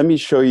let me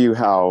show you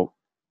how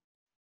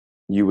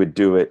you would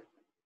do it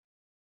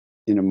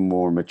in a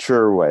more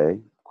mature way,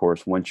 of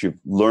course, once you've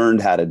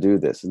learned how to do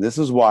this. And this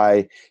is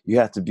why you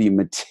have to be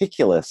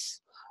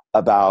meticulous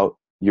about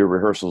your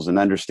rehearsals and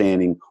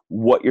understanding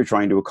what you're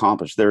trying to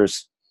accomplish.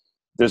 There's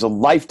a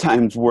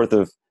lifetime's worth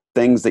of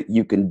things that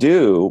you can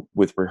do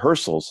with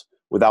rehearsals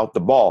without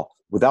the ball.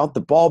 Without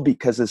the ball,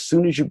 because as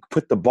soon as you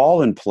put the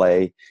ball in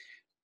play,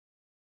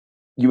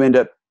 you end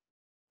up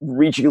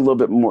reaching a little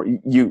bit more.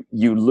 You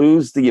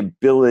lose the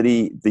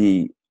ability,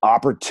 the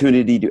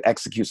opportunity to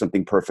execute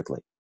something perfectly.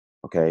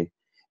 Okay,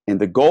 and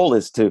the goal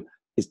is to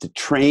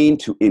train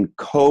to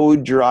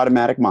encode your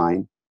automatic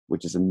mind,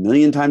 which is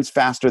 1,000,000 times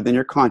faster than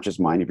your conscious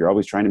mind if you're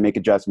always trying to make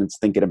adjustments,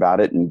 thinking about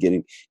it, and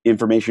getting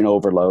information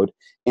overload.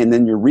 And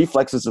then your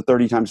reflexes are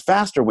 30 times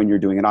faster when you're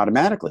doing it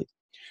automatically.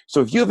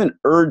 So if you have an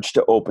urge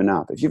to open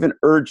up, if you have an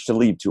urge to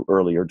leave too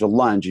early or to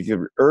lunge, if you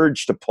have an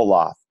urge to pull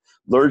off,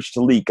 an urge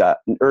to leak up,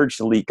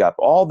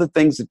 all the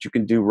things that you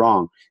can do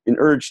wrong, an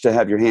urge to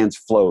have your hands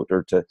float,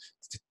 or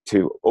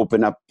to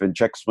open up and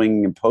check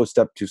swing and post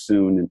up too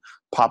soon and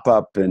pop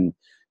up and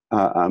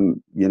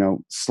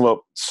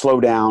slow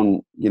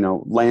down,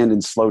 land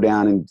and slow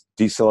down and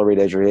decelerate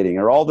as you're hitting,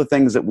 or all the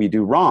things that we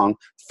do wrong,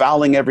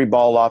 fouling every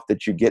ball off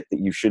that you get that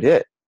you should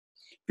hit.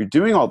 If you're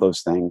doing all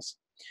those things,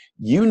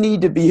 You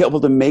need to be able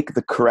to make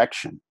the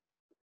correction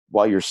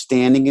while you're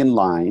standing in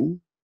line,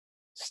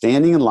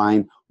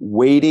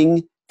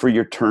 waiting for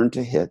your turn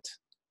to hit.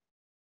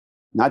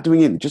 Not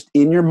doing it, just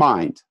in your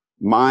mind,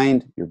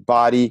 your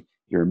body,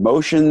 your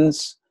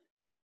emotions,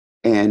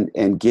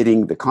 and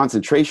getting the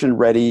concentration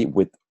ready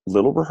with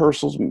little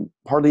rehearsals.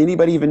 Hardly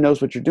anybody even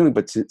knows what you're doing,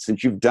 but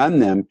since you've done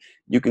them,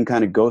 you can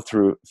kind of go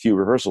through a few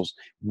rehearsals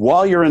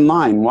while you're in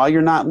line, while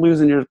you're not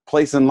losing your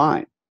place in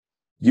line.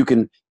 You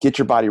can get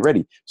your body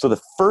ready. So the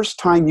first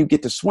time you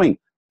get to swing,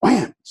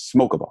 wham,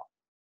 smoke a ball,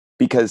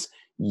 because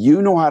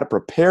you know how to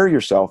prepare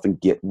yourself and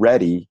get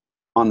ready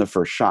on the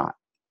first shot.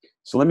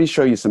 So let me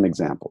show you some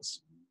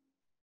examples.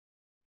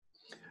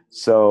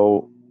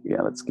 So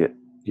yeah, let's get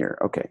here.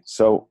 Okay,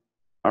 so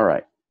all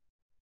right.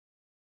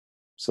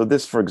 So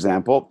this, for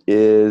example,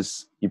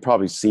 is, you've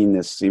probably seen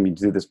me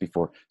do this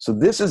before. So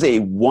this is a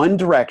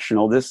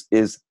one-directional, this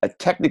is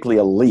technically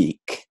a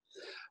leak,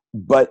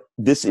 but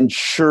this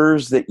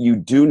ensures that you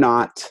do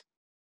not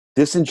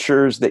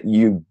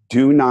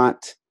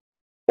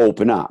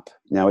open up.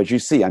 Now, as you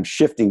see, I'm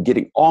shifting,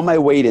 getting all my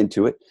weight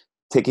into it,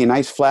 taking a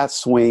nice flat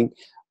swing.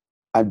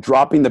 I'm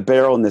dropping the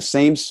barrel in the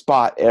same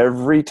spot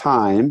every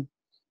time.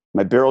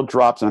 My barrel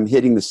drops, and I'm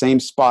hitting the same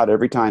spot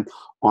every time.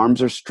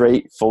 Arms are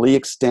straight, fully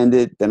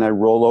extended. Then I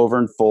roll over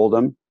and fold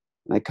them,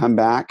 and I come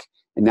back.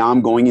 And now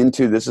I'm going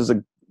into, this is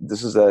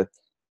a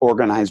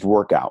organized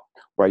workout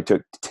where I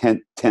took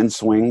 10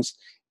 swings,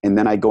 and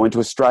then I go into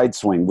a stride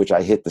swing, which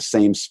I hit the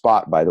same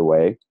spot, by the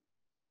way.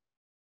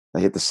 I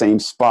hit the same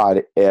spot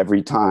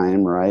every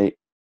time, right?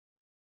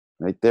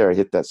 Right there, I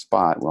hit that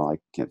spot. Well, I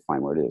can't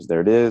find where it is.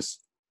 There it is.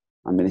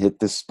 I'm going to hit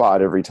this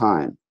spot every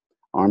time.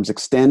 Arms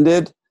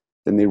extended,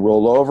 then they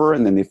roll over,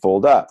 and then they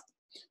fold up.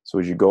 So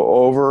as you go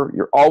over,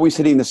 you're always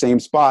hitting the same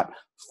spot,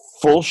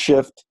 full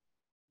shift.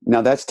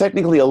 Now, that's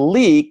technically a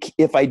leak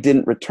if I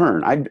didn't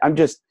return.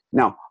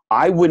 Now,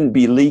 I wouldn't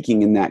be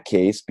leaking in that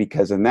case,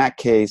 because in that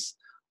case,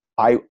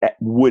 I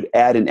would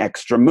add an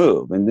extra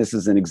move. And this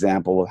is an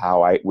example of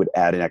how I would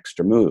add an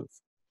extra move.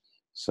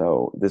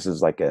 So this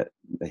is like a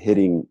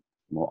hitting,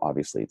 well,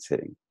 obviously it's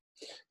hitting.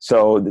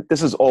 So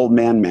this is old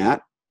man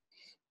Matt.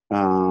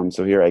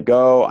 So here I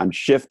go, I'm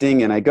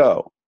shifting and I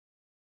go.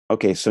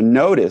 Okay, so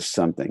notice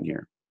something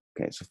here.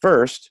 Okay, so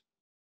first,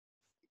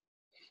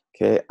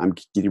 okay, I'm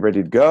getting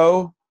ready to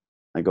go.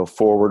 I go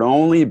forward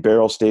only,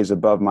 barrel stays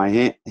above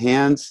my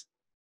hands,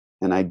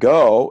 and I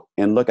go,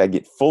 and look, I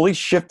get fully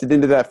shifted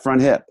into that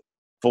front hip.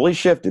 Fully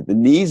shifted, the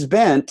knees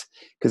bent,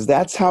 because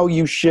that's how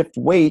you shift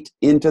weight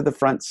into the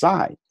front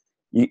side.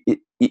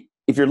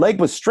 If your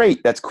leg was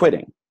straight, that's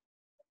quitting.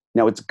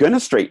 Now it's gonna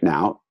straighten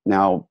out.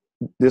 Now,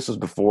 this was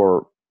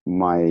before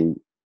my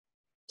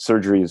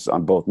surgeries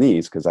on both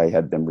knees, because I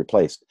had them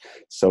replaced.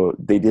 So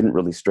they didn't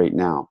really straighten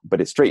out,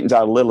 but it straightens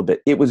out a little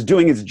bit. It was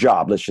doing its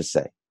job, let's just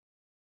say.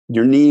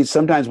 Your knees,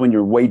 sometimes when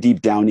you're way deep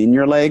down in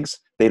your legs,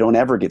 they don't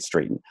ever get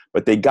straightened,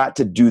 but they got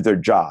to do their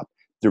job.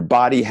 Their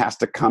body has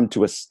to come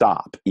to a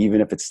stop, even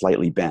if it's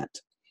slightly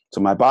bent. So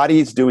my body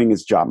is doing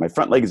its job. My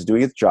front leg is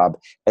doing its job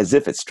as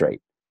if it's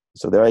straight.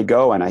 So there I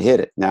go, and I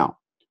hit it. Now,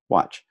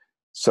 watch.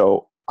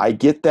 So I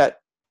get that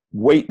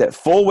weight, that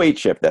full weight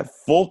shift, that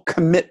full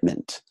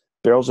commitment.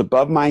 Barrel's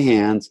above my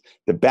hands.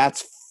 The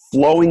bat's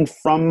flowing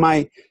from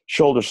my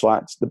shoulder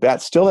slots. The bat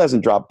still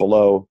hasn't dropped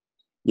below,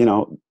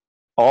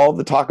 all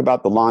the talk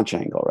about the launch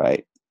angle,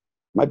 right?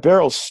 My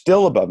barrel's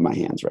still above my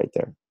hands right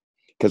there,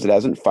 because it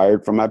hasn't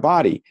fired from my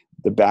body.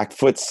 The back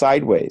foot's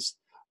sideways.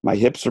 My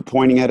hips are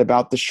pointing at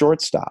about the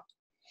shortstop.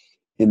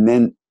 And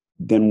then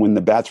when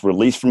the bat's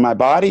released from my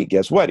body,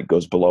 guess what? It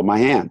goes below my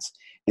hands.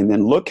 And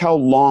then look how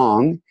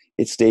long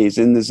it stays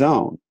in the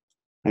zone.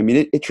 I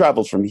mean, it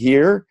travels from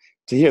here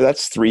to here.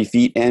 That's 3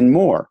 feet and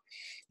more.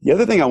 The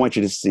other thing I want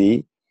you to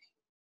see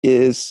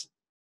is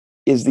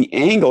the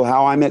angle,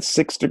 how I'm at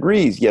 6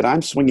 degrees, yet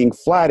I'm swinging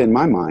flat in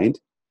my mind.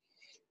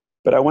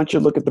 But I want you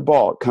to look at the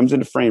ball. It comes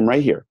into frame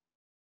right here.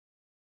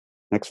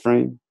 Next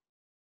frame.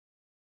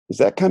 Is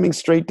that coming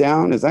straight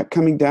down? Is that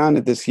coming down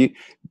at this heat?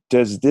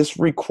 Does this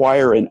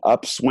require an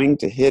upswing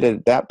to hit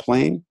at that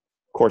plane?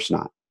 Of course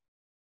not.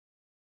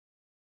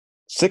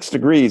 6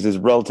 degrees is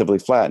relatively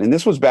flat. And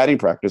this was batting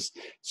practice,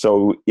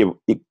 so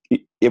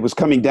it was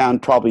coming down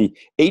probably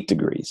 8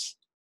 degrees.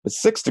 But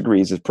 6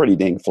 degrees is pretty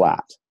dang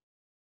flat.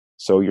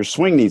 So your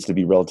swing needs to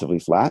be relatively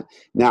flat.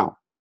 Now,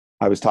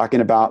 I was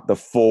talking about the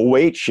full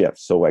weight shift.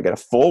 So I got a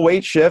full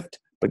weight shift,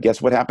 but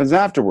guess what happens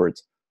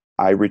afterwards?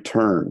 I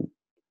return.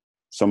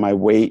 So my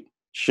weight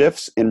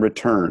shifts and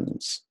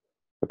returns.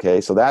 Okay,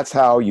 so that's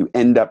how you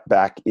end up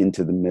back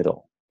into the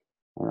middle.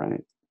 All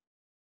right.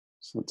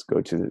 So let's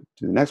go to the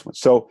next one.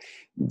 So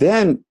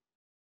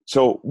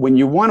when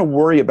you want to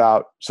worry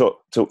about,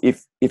 so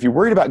if you're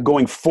worried about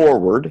going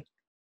forward,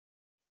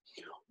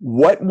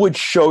 what would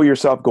show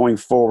yourself going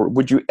forward?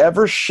 Would you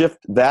ever shift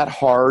that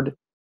hard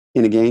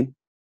in a game?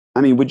 I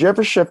mean, would you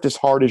ever shift as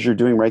hard as you're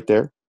doing right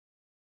there?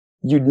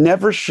 You'd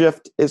never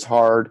shift as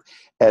hard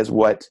as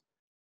what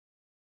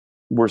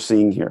we're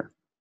seeing here.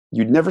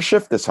 You'd never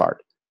shift this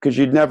hard, because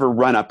you'd never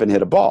run up and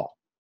hit a ball.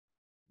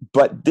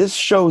 But this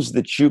shows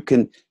that you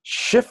can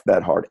shift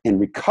that hard and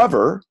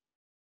recover,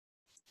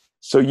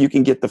 so you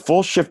can get the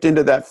full shift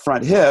into that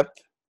front hip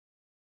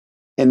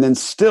and then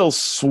still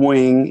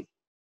swing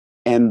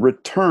and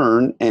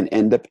return and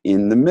end up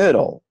in the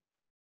middle.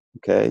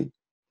 Okay.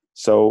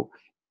 So,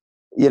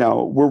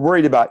 we're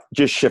worried about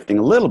just shifting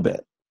a little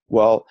bit.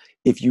 Well,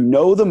 if you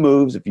know the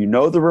moves, if you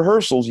know the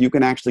rehearsals, you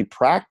can actually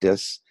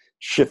practice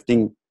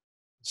shifting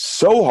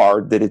so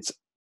hard that it's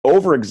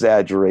over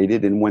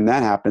exaggerated. And when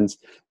that happens,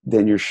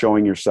 then you're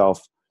showing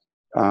yourself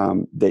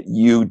that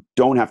you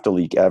don't have to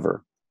leak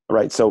ever. All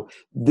right. So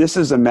this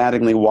is a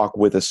Mattingly walk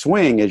with a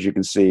swing, as you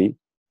can see.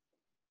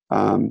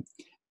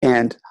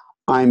 And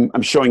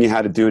I'm showing you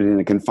how to do it in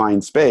a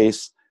confined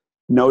space.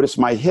 Notice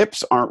my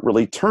hips aren't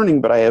really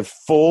turning, but I have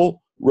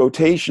full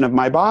rotation of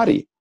my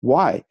body.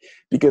 Why?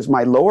 Because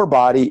my lower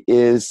body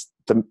is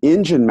the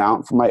engine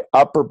mount for my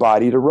upper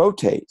body to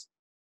rotate.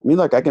 I mean,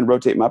 look, I can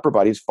rotate my upper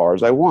body as far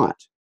as I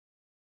want.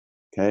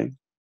 Okay.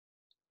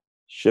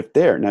 Shift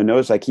there. Now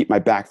notice I keep my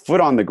back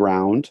foot on the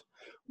ground.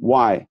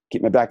 Why?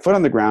 Keep my back foot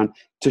on the ground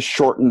to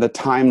shorten the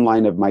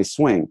timeline of my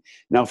swing.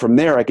 Now from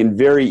there, I can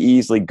very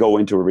easily go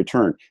into a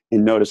return.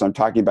 And notice I'm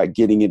talking about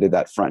getting into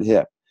that front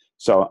hip.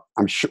 So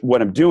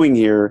what I'm doing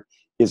here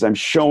is I'm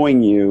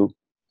showing you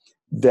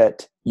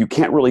that you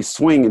can't really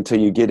swing until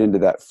you get into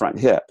that front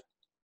hip.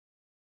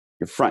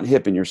 Your front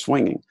hip and you're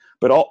swinging.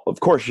 But of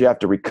course, you have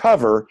to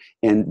recover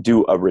and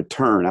do a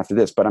return after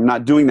this. But I'm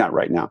not doing that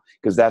right now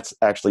because that's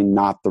actually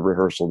not the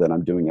rehearsal that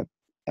I'm doing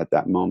at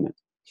that moment.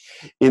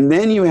 And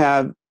then you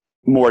have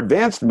more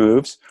advanced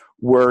moves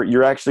where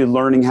you're actually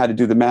learning how to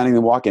do the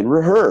Mattingly walk and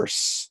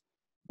rehearse.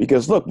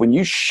 Because look, when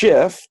you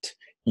shift,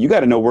 you got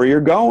to know where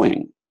you're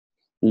going.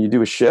 And you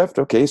do a shift,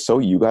 okay, so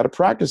you got to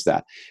practice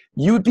that.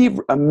 You'd be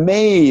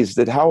amazed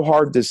at how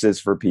hard this is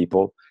for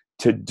people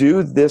to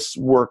do this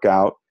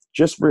workout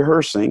just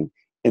rehearsing,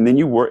 and then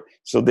you work.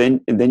 And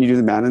then you do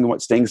the Mattingly,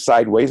 staying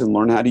sideways and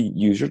learn how to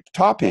use your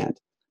top hand.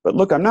 But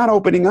look, I'm not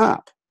opening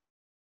up.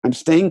 I'm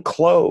staying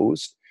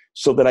closed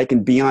so that I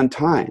can be on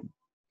time.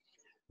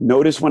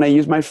 Notice when I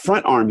use my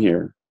front arm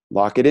here,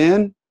 lock it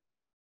in,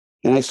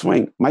 and I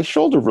swing. My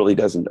shoulder really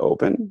doesn't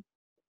open.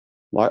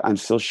 I'm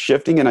still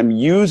shifting, and I'm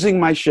using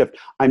my shift.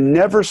 I'm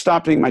never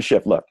stopping my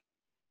shift. Look,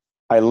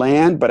 I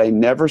land, but I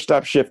never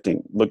stop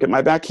shifting. Look at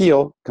my back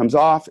heel, comes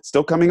off. It's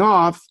still coming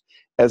off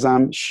as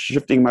I'm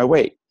shifting my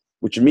weight,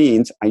 which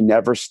means I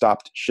never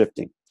stopped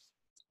shifting.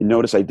 And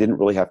notice I didn't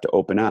really have to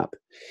open up.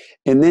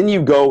 And then you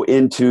go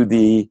into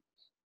the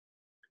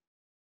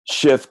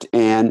shift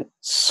and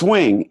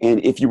swing.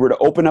 And if you were to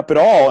open up at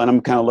all, and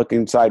I'm kind of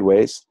looking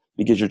sideways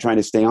because you're trying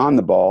to stay on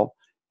the ball,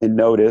 and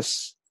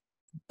notice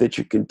that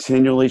you're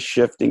continually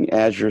shifting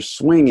as you're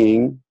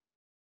swinging.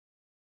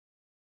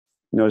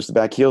 Notice the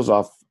back heel's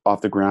off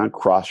the ground,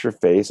 cross your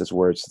face is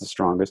where it's the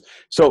strongest.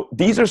 So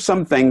these are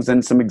some things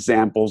and some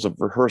examples of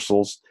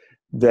rehearsals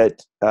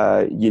that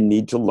you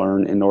need to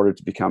learn in order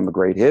to become a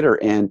great hitter.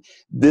 And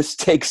this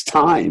takes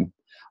time.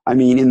 I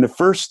mean, in the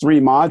first 3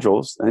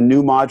 modules, a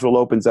new module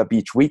opens up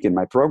each week in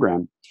my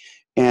program.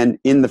 And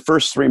in the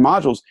first 3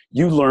 modules,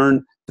 you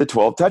learn the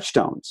 12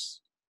 touchstones.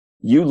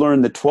 You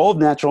learn the 12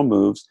 natural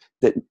moves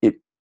that it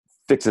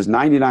fixes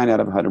 99 out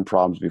of 100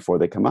 problems before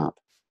they come up.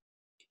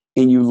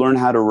 And you learn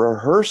how to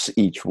rehearse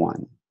each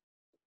one.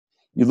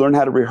 You learn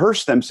how to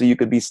rehearse them so you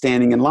could be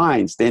standing in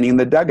line, standing in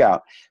the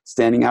dugout,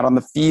 standing out on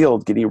the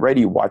field, getting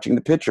ready, watching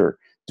the pitcher,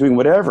 doing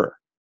whatever.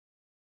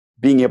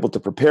 Being able to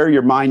prepare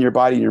your mind, your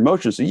body, and your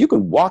emotions so you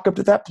can walk up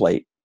to that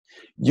plate,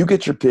 you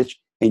get your pitch,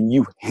 and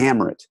you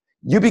hammer it.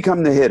 You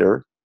become the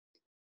hitter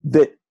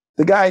that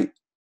the guy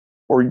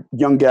or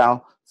young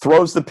gal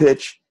throws the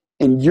pitch,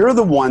 and you're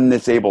the one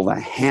that's able to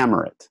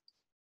hammer it.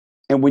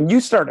 And when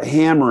you start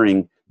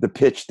hammering the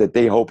pitch that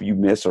they hope you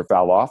miss or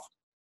foul off,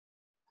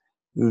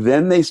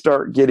 then they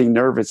start getting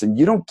nervous, and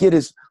you don't get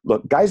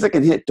guys that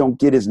can hit don't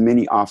get as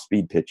many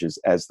off-speed pitches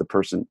as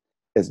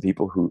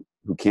people who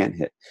can't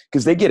hit,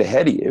 because they get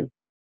ahead of you.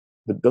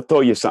 They'll throw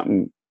you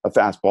a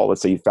fastball,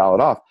 let's say you foul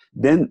it off,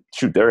 then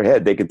shoot their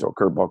head. They can throw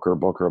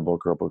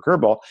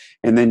curveball,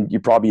 and then you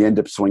probably end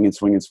up swinging,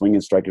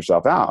 strike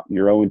yourself out.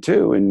 You're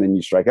 0-2, and then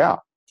you strike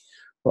out.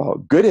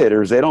 Well, good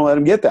hitters, they don't let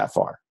them get that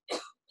far.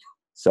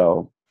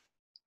 So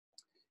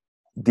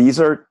these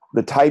are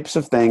the types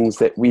of things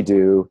that we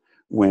do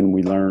when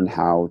we learn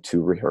how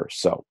to rehearse.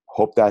 So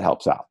hope that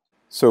helps out.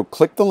 So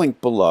click the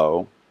link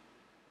below.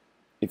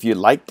 If you'd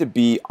like to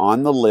be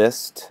on the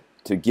list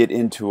to get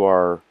into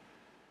our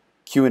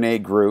Q&A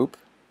group,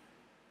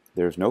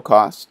 there's no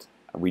cost.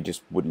 We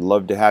just would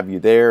love to have you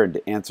there and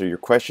to answer your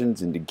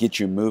questions and to get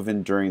you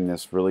moving during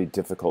this really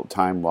difficult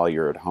time while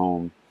you're at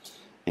home.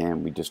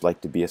 And we just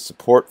like to be a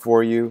support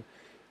for you,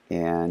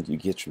 and you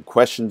get your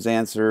questions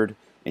answered,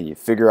 and you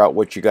figure out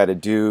what you got to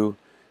do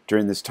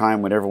during this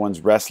time when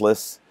everyone's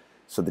restless,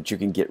 so that you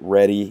can get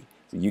ready,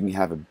 so you can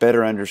have a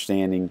better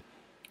understanding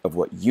of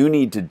what you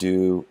need to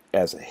do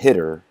as a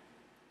hitter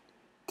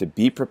to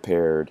be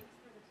prepared,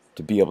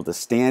 to be able to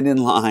stand in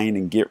line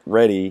and get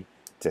ready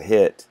to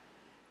hit,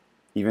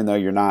 even though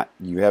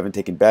you haven't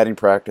taken batting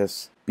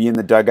practice. Be in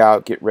the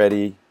dugout, get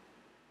ready,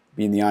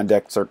 be in the on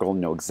deck circle,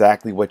 know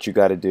exactly what you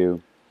got to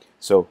do.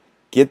 So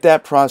get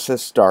that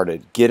process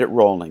started, get it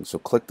rolling. So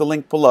click the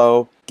link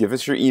below, give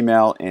us your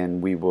email,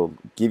 and we will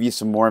give you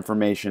some more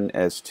information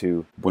as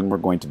to when we're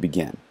going to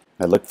begin.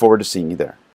 I look forward to seeing you there.